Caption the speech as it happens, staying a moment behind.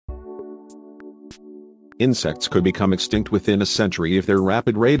Insects could become extinct within a century if their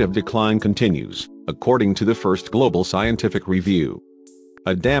rapid rate of decline continues, according to the first global scientific review.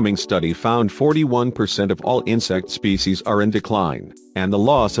 A damning study found 41% of all insect species are in decline, and the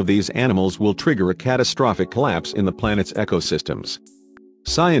loss of these animals will trigger a catastrophic collapse in the planet's ecosystems.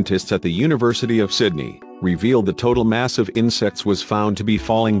 Scientists at the University of Sydney revealed the total mass of insects was found to be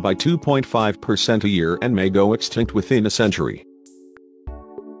falling by 2.5% a year and may go extinct within a century.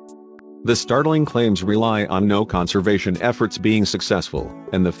 The startling claims rely on no conservation efforts being successful,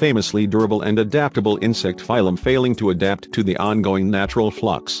 and the famously durable and adaptable insect phylum failing to adapt to the ongoing natural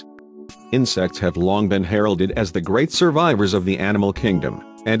flux. Insects have long been heralded as the great survivors of the animal kingdom,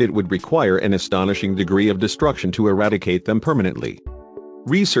 and it would require an astonishing degree of destruction to eradicate them permanently.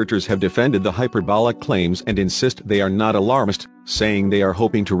 Researchers have defended the hyperbolic claims and insist they are not alarmist, saying they are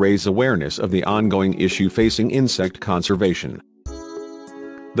hoping to raise awareness of the ongoing issue facing insect conservation.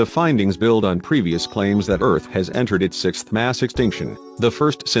 The findings build on previous claims that Earth has entered its sixth mass extinction, the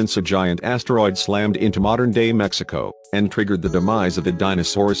first since a giant asteroid slammed into modern-day Mexico, and triggered the demise of the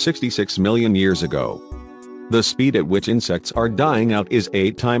dinosaurs 66 million years ago. The speed at which insects are dying out is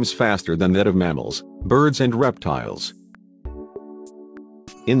 8 times faster than that of mammals, birds and reptiles.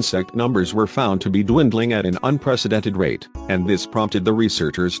 Insect numbers were found to be dwindling at an unprecedented rate, and this prompted the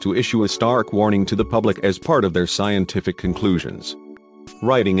researchers to issue a stark warning to the public as part of their scientific conclusions.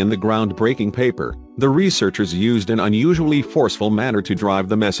 Writing in the groundbreaking paper, the researchers used an unusually forceful manner to drive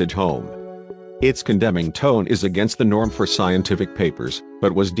the message home. Its condemning tone is against the norm for scientific papers,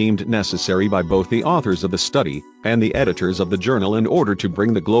 but was deemed necessary by both the authors of the study and the editors of the journal in order to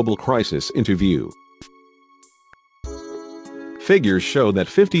bring the global crisis into view. Figures show that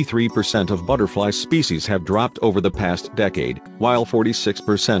 53% of butterfly species have dropped over the past decade, while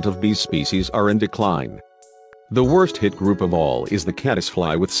 46% of bee species are in decline. The worst hit group of all is the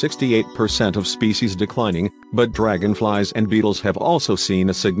caddisfly with 68% of species declining, but dragonflies and beetles have also seen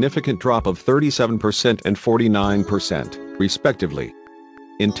a significant drop of 37% and 49%, respectively.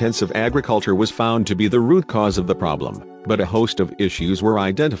 Intensive agriculture was found to be the root cause of the problem, but a host of issues were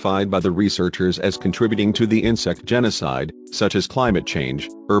identified by the researchers as contributing to the insect genocide, such as climate change,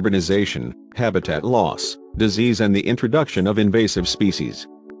 urbanization, habitat loss, disease and the introduction of invasive species.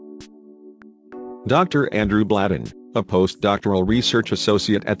 Dr. Andrew Bladden, a postdoctoral research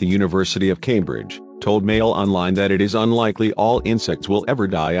associate at the University of Cambridge, told Mail Online that it is unlikely all insects will ever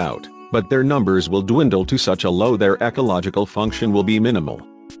die out, but their numbers will dwindle to such a low their ecological function will be minimal.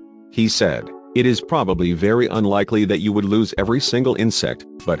 He said, "It is probably very unlikely that you would lose every single insect,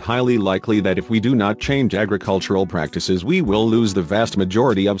 but highly likely that if we do not change agricultural practices we will lose the vast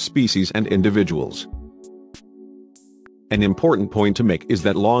majority of species and individuals." An important point to make is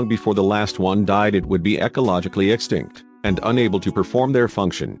that long before the last one died it would be ecologically extinct, and unable to perform their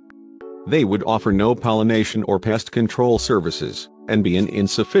function. They would offer no pollination or pest control services, and be an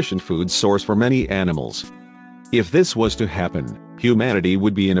insufficient food source for many animals. If this was to happen, humanity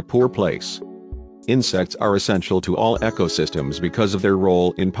would be in a poor place. Insects are essential to all ecosystems because of their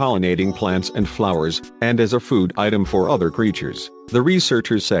role in pollinating plants and flowers, and as a food item for other creatures, the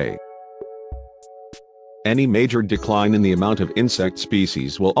researchers say. Any major decline in the amount of insect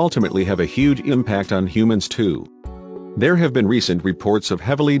species will ultimately have a huge impact on humans too. There have been recent reports of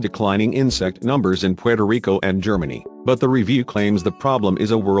heavily declining insect numbers in Puerto Rico and Germany, but the review claims the problem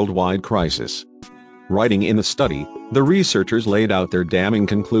is a worldwide crisis. Writing in the study, the researchers laid out their damning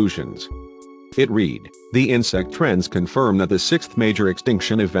conclusions. It read, "The insect trends confirm that the sixth major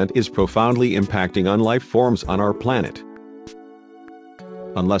extinction event is profoundly impacting on life forms on our planet.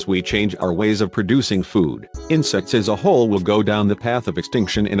 Unless we change our ways of producing food, insects as a whole will go down the path of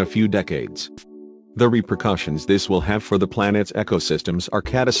extinction in a few decades. The repercussions this will have for the planet's ecosystems are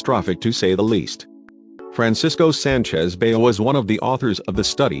catastrophic to say the least." Francisco Sanchez Bayo was one of the authors of the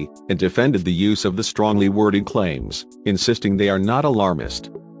study, and defended the use of the strongly worded claims, insisting they are not alarmist.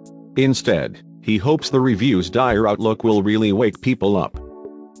 Instead, he hopes the review's dire outlook will really wake people up.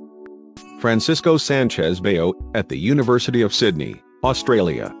 Francisco Sanchez Bayo, at the University of Sydney,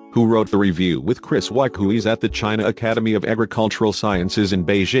 Australia, who wrote the review with Chris Wykuis at the China Academy of Agricultural Sciences in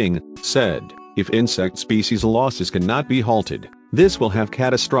Beijing, said, "If insect species losses cannot be halted, this will have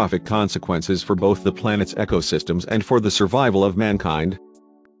catastrophic consequences for both the planet's ecosystems and for the survival of mankind,